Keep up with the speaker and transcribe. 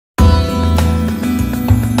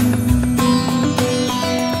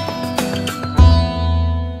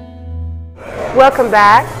Welcome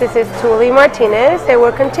back. This is Tulie Martinez, and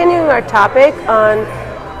we're continuing our topic on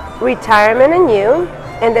retirement and you,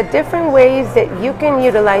 and the different ways that you can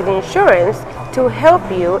utilize insurance to help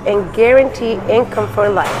you and guarantee income for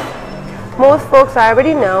life. Most folks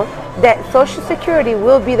already know that Social Security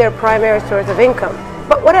will be their primary source of income.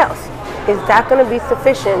 But what else? Is that going to be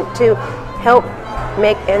sufficient to help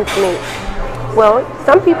make ends meet? Well,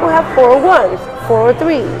 some people have 401s,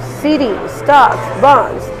 403s, CDs, stocks,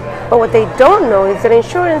 bonds. But what they don't know is that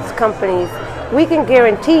insurance companies, we can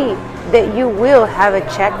guarantee that you will have a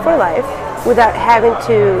check for life without having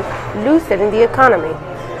to lose it in the economy.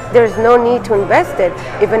 There's no need to invest it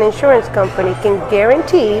if an insurance company can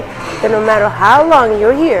guarantee that no matter how long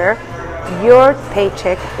you're here, your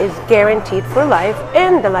paycheck is guaranteed for life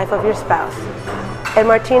and the life of your spouse. At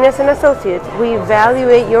Martinez Associates, we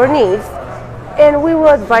evaluate your needs and we will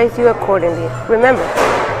advise you accordingly. Remember,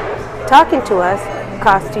 talking to us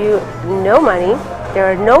costs you no money.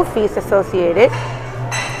 There are no fees associated.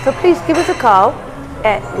 So please give us a call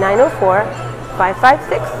at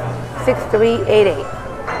 904-556-6388.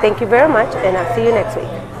 Thank you very much, and I'll see you next week.